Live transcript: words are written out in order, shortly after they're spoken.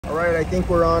All right, I think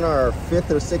we're on our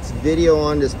 5th or 6th video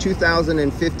on this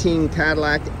 2015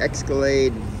 Cadillac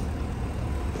Escalade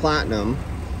Platinum.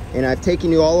 And I've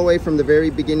taken you all the way from the very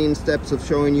beginning steps of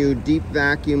showing you deep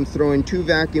vacuum, throwing 2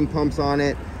 vacuum pumps on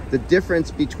it, the difference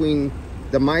between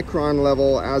the micron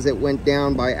level as it went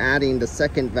down by adding the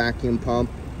second vacuum pump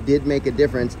did make a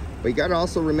difference. But you got to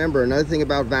also remember another thing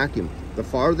about vacuum. The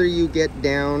farther you get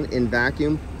down in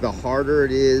vacuum, the harder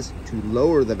it is to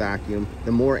lower the vacuum,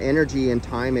 the more energy and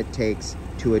time it takes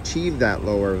to achieve that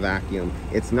lower vacuum.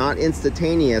 It's not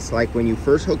instantaneous like when you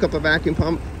first hook up a vacuum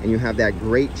pump and you have that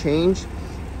great change.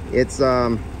 It's,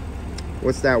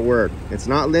 what's that word? It's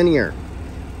not linear.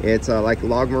 It's like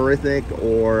logarithmic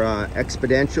or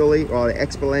exponentially, or it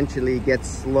exponentially gets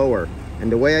slower. And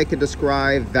the way I could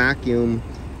describe vacuum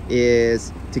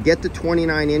is to get to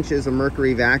 29 inches of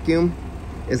mercury vacuum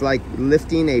is like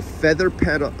lifting a feather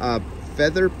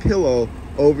pillow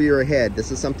over your head.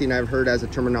 This is something I've heard as a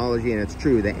terminology, and it's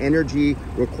true. The energy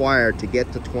required to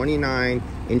get to 29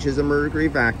 inches of mercury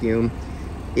vacuum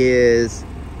is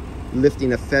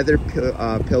lifting a feather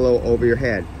pillow over your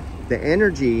head. The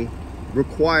energy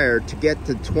required to get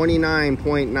to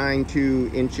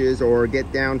 29.92 inches or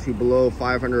get down to below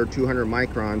 500 or 200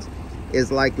 microns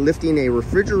is like lifting a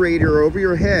refrigerator over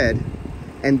your head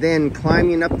and then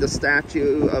climbing up the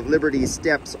Statue of Liberty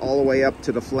steps all the way up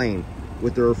to the flame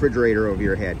with the refrigerator over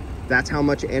your head. That's how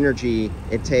much energy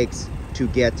it takes to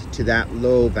get to that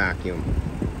low vacuum.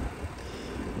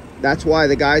 That's why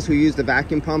the guys who use the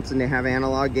vacuum pumps and they have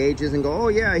analog gauges and go, oh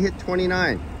yeah, I hit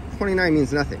 29. 29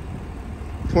 means nothing.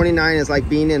 29 is like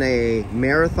being in a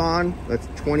marathon that's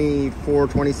 24,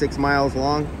 26 miles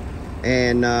long.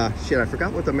 And shit, I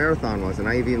forgot what the marathon was, and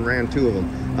I even ran 2 of them.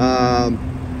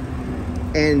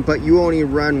 But you only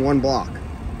run 1 block.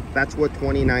 That's what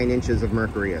 29 inches of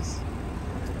mercury is.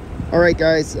 All right,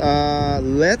 guys,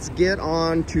 let's get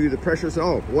on to the pressures.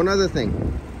 Oh, one other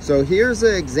thing. So here's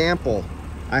an example.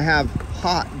 I have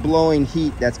hot blowing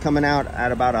heat that's coming out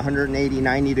at about 180,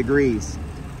 90 degrees.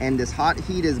 And this hot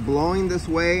heat is blowing this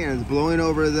way and it's blowing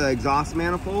over the exhaust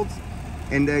manifolds.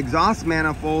 And the exhaust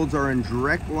manifolds are in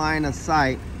direct line of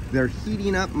sight. They're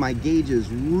heating up my gauges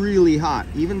really hot.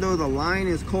 Even though the line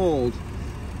is cold,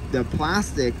 the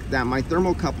plastic that my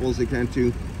thermocouples are connected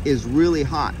to is really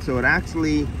hot. So it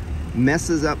actually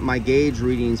messes up my gauge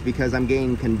readings because I'm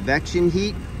getting convection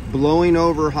heat blowing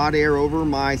over hot air over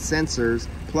my sensors.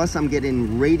 Plus I'm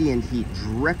getting radiant heat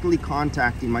directly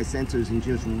contacting my sensors and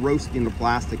just roasting the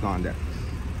plastic on there.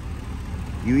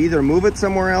 You either move it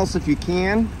somewhere else if you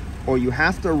can, or you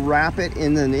have to wrap it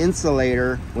in an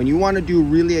insulator. When you want to do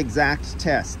really exact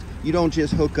tests, you don't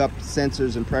just hook up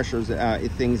sensors and pressures,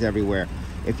 things everywhere.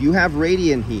 If you have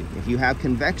radiant heat, if you have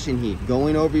convection heat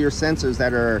going over your sensors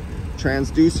that are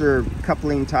transducer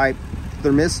coupling type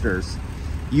thermistors,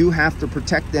 you have to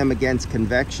protect them against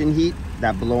convection heat,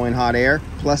 that blowing hot air,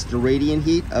 plus the radiant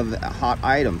heat of hot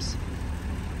items.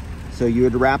 So you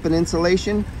would wrap an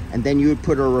insulation, and then you would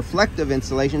put a reflective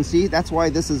insulation. See, that's why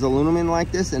this is aluminum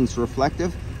like this and it's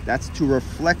reflective. That's to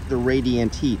reflect the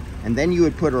radiant heat. And then you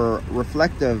would put a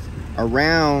reflective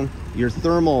around your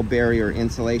thermal barrier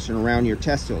insulation around your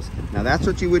test tools. Now that's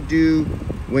what you would do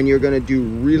when you're gonna do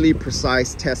really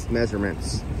precise test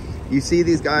measurements. You see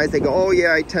these guys, they go, oh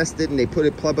yeah, I tested, and they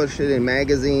publish it in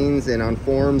magazines and on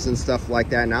forums and stuff like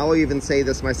that. And I'll even say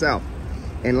this myself.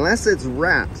 Unless it's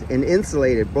wrapped and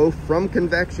insulated both from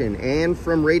convection and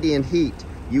from radiant heat,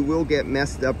 you will get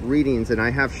messed up readings, and I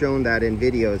have shown that in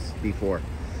videos before.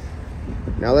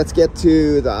 Now let's get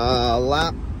to the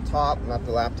the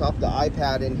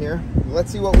iPad in here.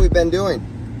 Let's see what we've been doing.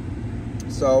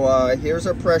 So here's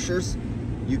our pressures.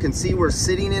 You can see we're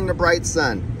sitting in the bright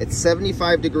sun. It's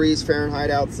 75 degrees Fahrenheit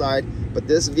outside, but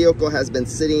this vehicle has been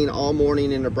sitting all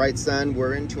morning in the bright sun.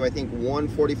 We're into, I think,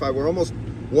 1:45. We're almost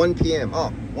 1 p.m.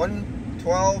 Oh,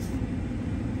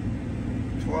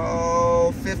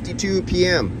 12:52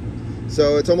 p.m.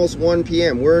 So it's almost 1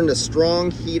 p.m. We're in the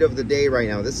strong heat of the day right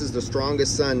now. This is the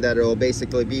strongest sun that it'll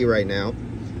basically be right now.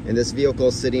 And this vehicle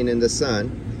is sitting in the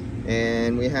sun.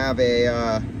 And we have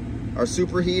our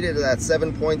superheat is at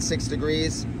 7.6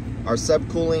 degrees. Our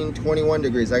subcooling 21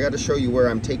 degrees. I got to show you where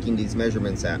I'm taking these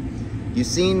measurements at. You've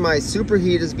seen my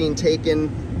superheat is being taken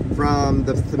from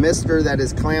the thermistor that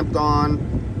is clamped on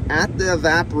at the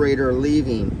evaporator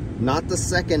leaving, not the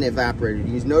second evaporator.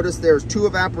 You notice there's 2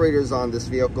 evaporators on this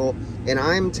vehicle, and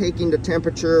I'm taking the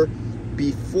temperature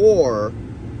before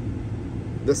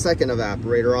the second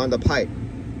evaporator on the pipe,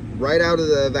 right out of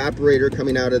the evaporator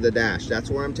coming out of the dash.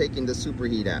 That's where I'm taking the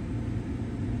superheat at.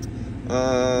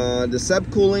 The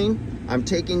subcooling, I'm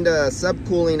taking the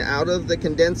subcooling out of the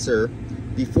condenser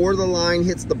before the line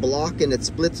hits the block and it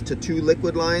splits to 2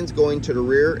 liquid lines going to the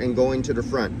rear and going to the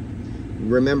front.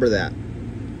 Remember that.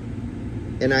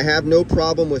 And I have no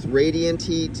problem with radiant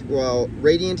heat. Well,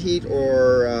 radiant heat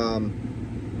or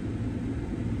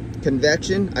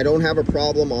convection, I don't have a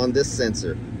problem on this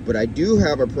sensor. But I do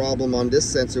have a problem on this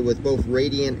sensor with both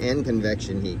radiant and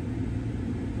convection heat.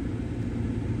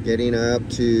 Getting up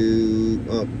to,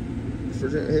 oh,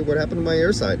 hey, what happened to my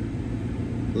air side?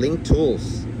 Link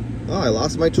tools. Oh, I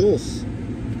lost my tools.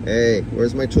 Hey,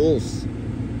 where's my tools?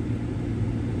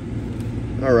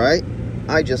 All right,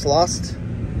 I just lost.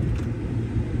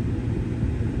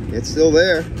 It's still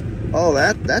there. Oh,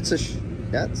 that's a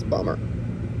bummer.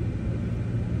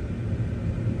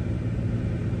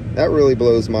 That really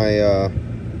blows my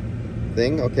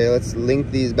thing. Okay, let's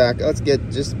link these back. Let's get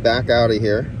just back out of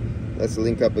here. Let's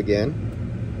link up again.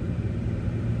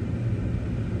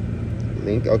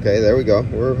 Link. Okay, there we go.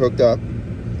 We're hooked up.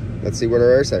 Let's see what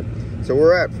our air said. So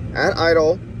we're at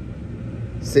idle,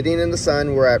 sitting in the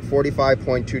sun. We're at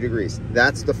 45.2 degrees.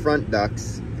 That's the front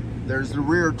ducts. There's the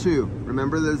rear too.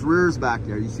 Remember, there's rears back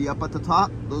there. You see up at the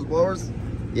top, those blowers?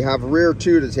 You have rear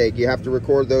two to take. You have to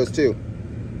record those too.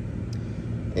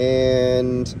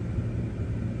 And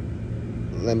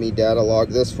let me data log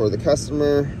this for the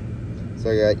customer. So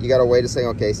you got a way to say,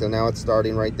 okay, so now it's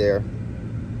starting right there.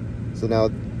 So now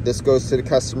this goes to the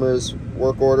customer's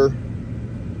work order.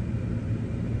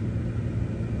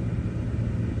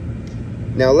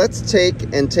 Now let's take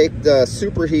the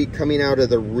superheat coming out of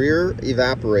the rear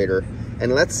evaporator,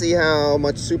 and let's see how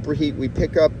much superheat we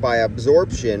pick up by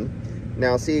absorption.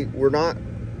 Now see, we're not,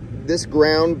 this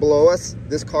ground below us,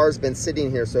 this car's been sitting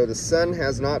here, so the sun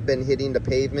has not been hitting the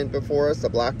pavement before us, the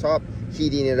blacktop,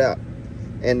 heating it up.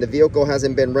 And the vehicle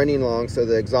hasn't been running long, so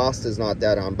the exhaust is not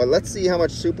that on. But let's see how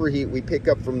much superheat we pick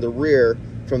up from the rear,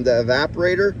 from the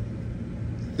evaporator,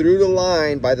 through the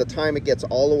line by the time it gets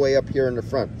all the way up here in the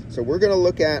front. So we're gonna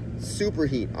look at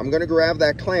superheat. I'm gonna grab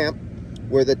that clamp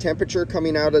where the temperature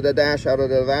coming out of the dash, out of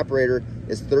the evaporator,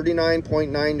 is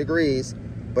 39.9 degrees,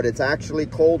 but it's actually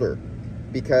colder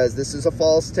because this is a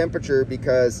false temperature,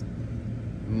 because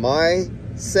my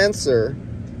sensor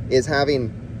is having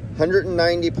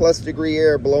 190 plus degree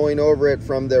air blowing over it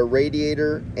from the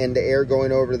radiator and the air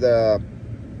going over the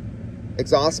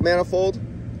exhaust manifold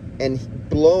and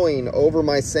blowing over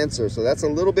my sensor. So that's a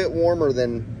little bit warmer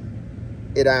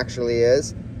than it actually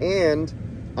is. And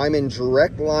I'm in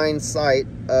direct line sight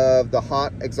of the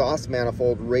hot exhaust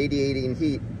manifold radiating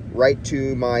heat right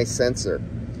to my sensor.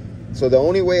 So the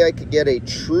only way I could get a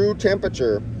true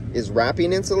temperature is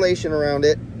wrapping insulation around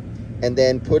it and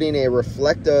then putting a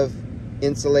reflective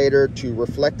insulator to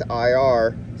reflect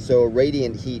IR so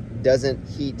radiant heat doesn't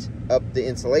heat up the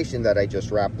insulation that I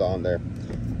just wrapped on there.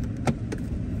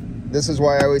 This is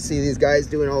why I always see these guys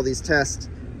doing all these tests,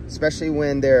 especially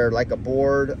when they're like a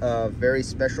board of very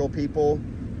special people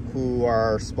who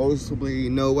are supposedly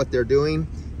know what they're doing,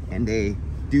 and they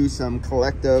do some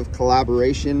collective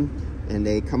collaboration and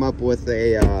they come up with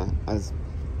a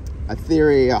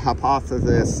theory, a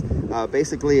hypothesis.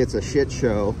 Basically it's a shit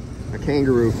show, a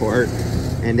kangaroo court,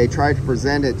 and they try to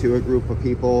present it to a group of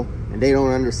people and they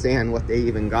don't understand what they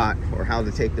even got or how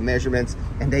to take the measurements,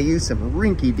 and they use some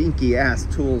rinky-dinky ass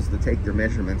tools to take their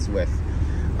measurements with.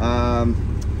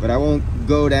 But I won't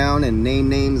go down and name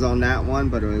names on that one,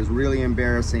 but it was really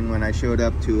embarrassing when I showed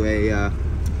up to a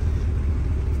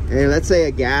let's say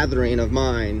a gathering of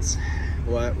minds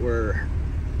what were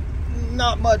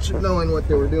not much of knowing what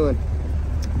they were doing.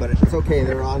 But it's okay,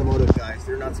 they're automotive guys,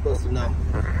 they're not supposed to know.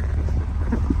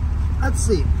 Let's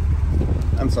see.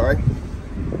 I'm sorry.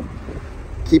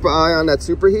 Keep an eye on that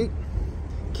superheat.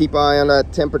 Keep an eye on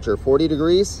that temperature, 40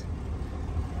 degrees,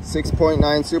 6.9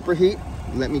 superheat.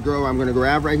 Let me grow. I'm going to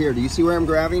grab right here. Do you see where I'm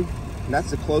grabbing? And that's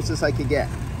the closest I could get.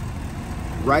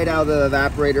 Right out of the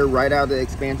evaporator, right out of the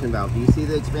expansion valve. Do you see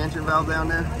the expansion valve down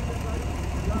there?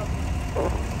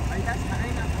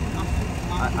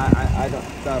 I don't,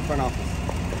 the front office.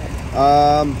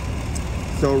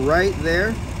 So right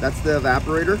there, that's the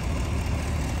evaporator.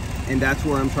 And that's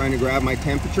where I'm trying to grab my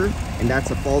temperature. And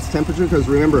that's a false temperature because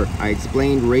remember, I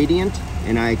explained radiant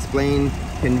and I explained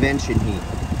convection heat.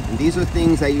 And these are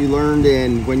things that you learned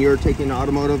in when you're taking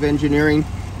automotive engineering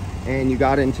and you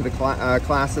got into the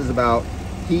classes about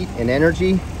heat and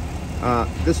energy.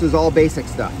 This was all basic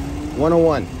stuff.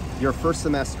 101, your first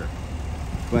semester.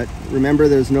 But remember,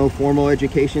 there's no formal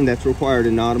education that's required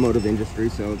in the automotive industry,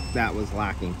 so that was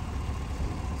lacking.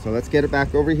 So let's get it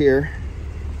back over here.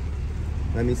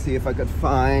 Let me see if I could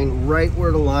find right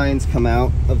where the lines come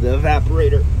out of the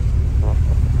evaporator.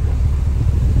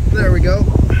 There we go.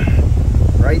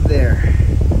 Right there.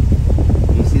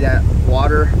 You see that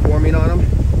water forming on them.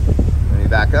 Let me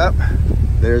back up.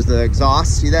 There's the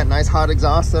exhaust. See that nice hot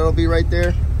exhaust that'll be right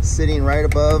there, sitting right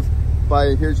above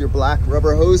by, here's your black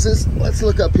rubber hoses. Let's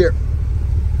look up here.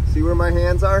 See where my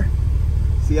hands are?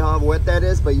 See how wet that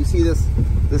is? But you see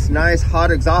this nice hot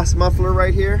exhaust muffler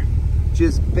right here?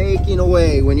 Just baking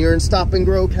away when you're in stop and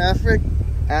go traffic,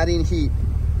 adding heat.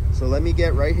 So let me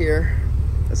get right here.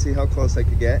 Let's see how close I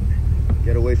could get.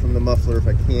 Get away from the muffler if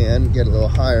I can, get a little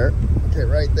higher. Okay,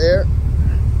 right there.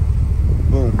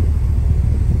 Boom.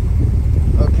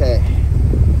 Okay,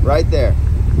 right there.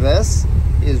 This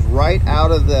is right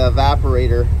out of the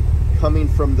evaporator coming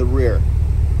from the rear.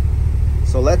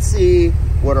 So let's see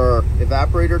what our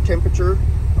evaporator temperature,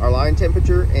 our line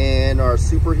temperature, and our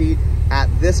superheat at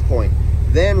this point.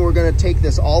 Then we're gonna take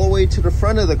this all the way to the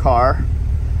front of the car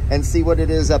and see what it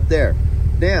is up there.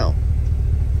 Now,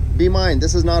 be mind,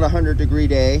 this is not a 100-degree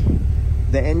day.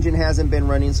 The engine hasn't been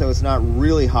running, so it's not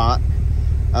really hot.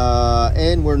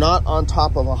 And we're not on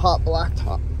top of a hot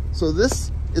blacktop. So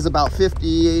this is about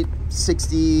 58,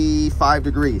 65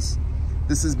 degrees.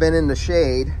 This has been in the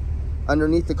shade.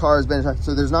 Underneath the car has been,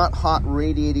 so there's not hot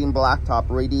radiating blacktop,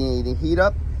 radiating heat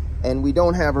up, and we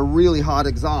don't have a really hot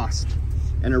exhaust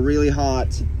and a really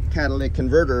hot catalytic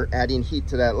converter adding heat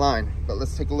to that line. But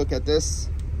let's take a look at this.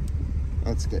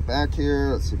 Let's get back here.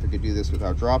 Let's see if we could do this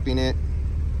without dropping it.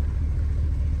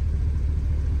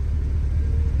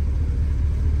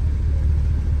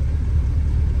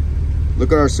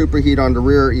 Look at our superheat on the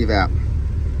rear evap.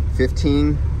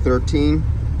 15, 13.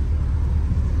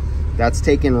 That's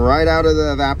taken right out of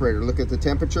the evaporator. Look at the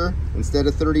temperature. Instead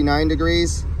of 39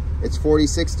 degrees, it's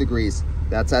 46 degrees.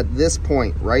 That's at this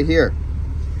point right here.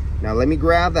 Now let me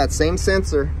grab that same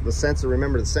sensor. The sensor,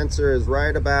 remember the sensor is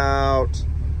right about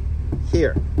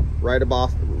here, right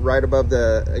above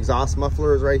the exhaust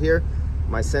muffler is right here.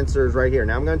 My sensor is right here.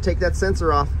 Now I'm going to take that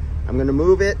sensor off. I'm going to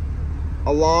move it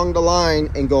along the line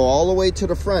and go all the way to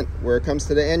the front where it comes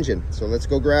to the engine. So let's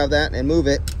go grab that and move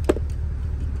it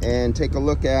and take a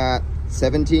look at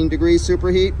 17 degrees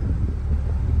superheat,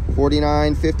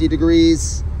 49, 50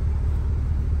 degrees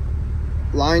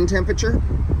line temperature.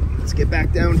 Let's get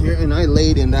back down here, and I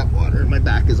laid in that water. My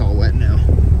back is all wet now.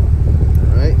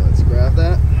 All right, let's grab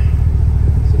that.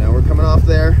 So now we're coming off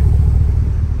there.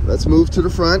 Let's move to the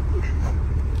front.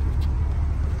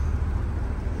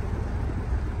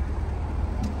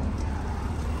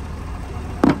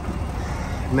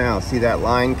 Now, see that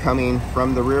line coming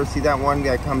from the rear? See that one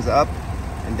that comes up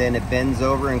and then it bends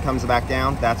over and comes back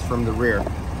down? That's from the rear.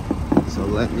 So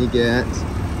let me get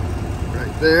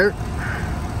right there.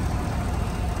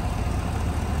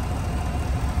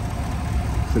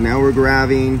 So now we're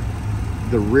grabbing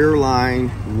the rear line,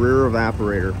 rear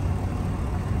evaporator.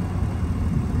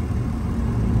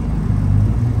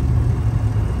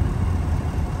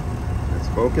 Let's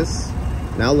focus.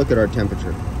 Now look at our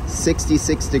temperature.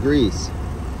 66 degrees.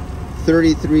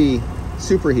 33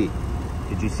 superheat.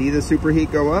 Did you see the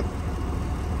superheat go up?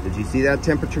 Did you see that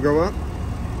temperature go up?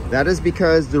 That is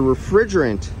because the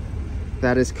refrigerant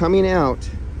that is coming out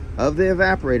of the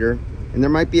evaporator, and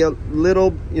there might be a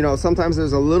little, you know, sometimes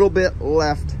there's a little bit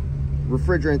left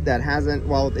refrigerant that hasn't,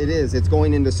 well, it's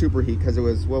going into superheat because it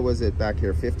was, what was it back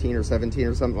here, 15 or 17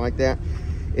 or something like that.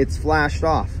 It's flashed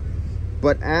off.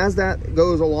 But as that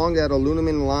goes along that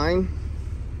aluminum line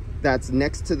that's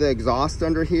next to the exhaust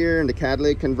under here and the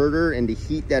catalytic converter and the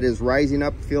heat that is rising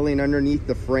up, filling underneath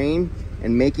the frame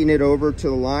and making it over to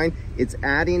the line, it's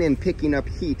adding and picking up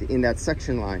heat in that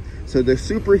section line. So the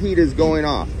superheat is going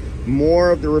off.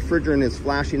 More of the refrigerant is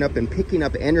flashing up and picking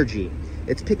up energy.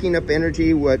 It's picking up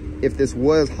energy. What if this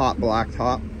was hot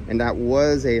blacktop and that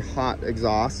was a hot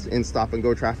exhaust in stop and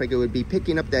go traffic, it would be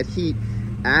picking up that heat,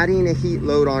 adding a heat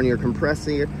load on your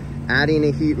compressor, adding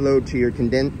a heat load to your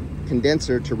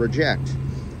condenser to reject.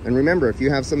 And remember, if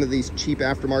you have some of these cheap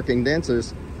aftermarket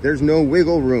condensers, there's no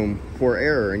wiggle room for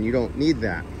error, and you don't need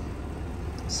that.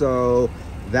 So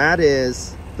that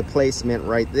is the placement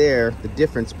right there, the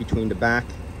difference between the back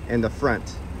and the front.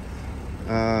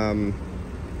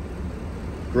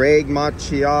 Greg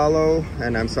Macchialo,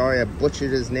 and I'm sorry I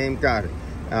butchered his name, got it.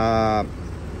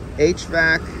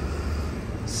 HVAC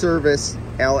Service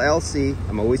LLC.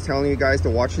 I'm always telling you guys to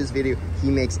watch his video. He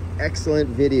makes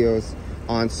excellent videos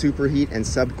on superheat and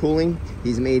subcooling.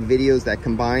 He's made videos that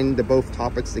combine the both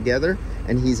topics together,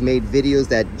 and he's made videos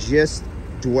that just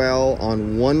dwell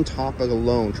on one topic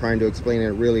alone, trying to explain it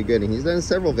really good, and he's done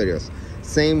several videos.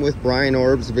 Same with Brian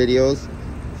Orb's videos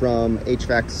from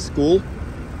HVAC School.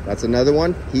 That's another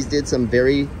one. He's did some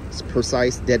very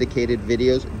precise, dedicated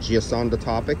videos just on the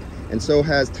topic, and so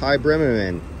has Ty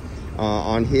Bremerman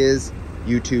on his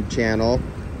YouTube channel,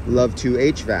 Love to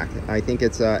HVAC. I think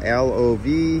it's LOV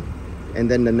and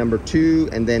then the number 2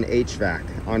 and then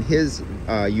HVAC on his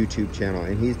YouTube channel,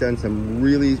 and he's done some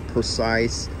really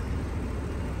precise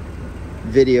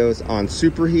videos on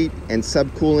superheat and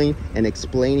subcooling and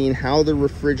explaining how the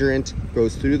refrigerant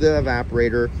goes through the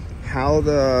evaporator, how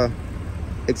the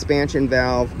expansion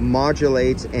valve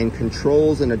modulates and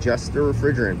controls and adjusts the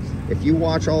refrigerant. If you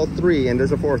watch all 3, and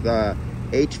there's a 4th,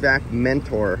 HVAC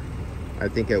Mentor, I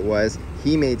think it was,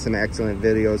 he made some excellent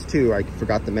videos too. I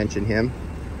forgot to mention him.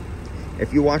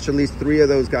 If you watch at least 3 of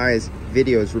those guys'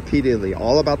 videos repeatedly,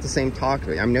 all about the same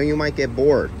topic, I know you might get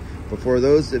bored, but for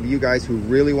those of you guys who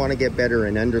really want to get better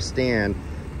and understand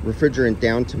refrigerant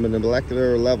down to the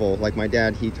molecular level, like my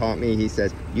dad, he taught me, he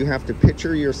says, you have to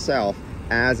picture yourself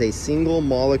as a single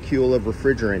molecule of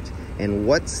refrigerant, and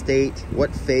what state,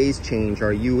 what phase change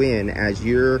are you in as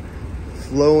you're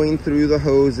flowing through the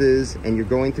hoses and you're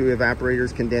going through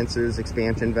evaporators, condensers,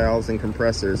 expansion valves, and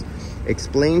compressors.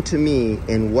 Explain to me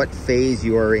in what phase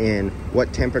you are in,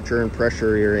 what temperature and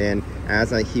pressure you're in,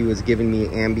 as he was giving me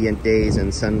ambient days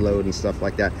and sun load and stuff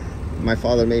like that. My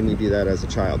father made me do that as a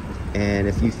child. And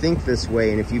if you think this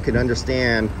way, and if you could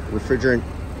understand refrigerant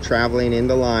traveling in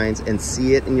the lines and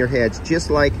see it in your heads,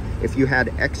 just like if you had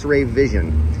x-ray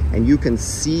vision and you can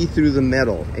see through the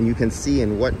metal and you can see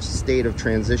in what state of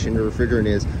transition the refrigerant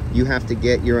is, you have to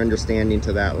get your understanding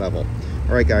to that level.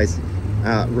 All right, guys,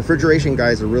 refrigeration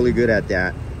guys are really good at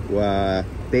that.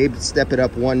 They step it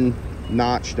up one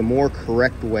notch. The more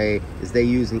correct way is they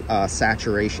use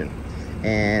saturation.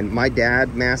 And my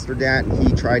dad mastered that.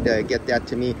 He tried to get that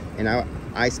to me, and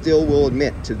I still will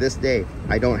admit to this day,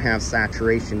 I don't have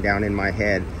saturation down in my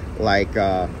head like,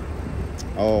 there's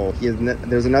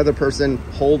another person,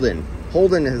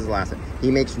 Holden is his last name.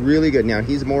 He makes really good. Now,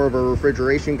 he's more of a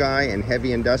refrigeration guy and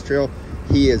heavy industrial.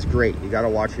 He is great. You got to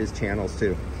watch his channels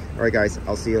too. All right, guys,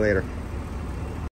 I'll see you later.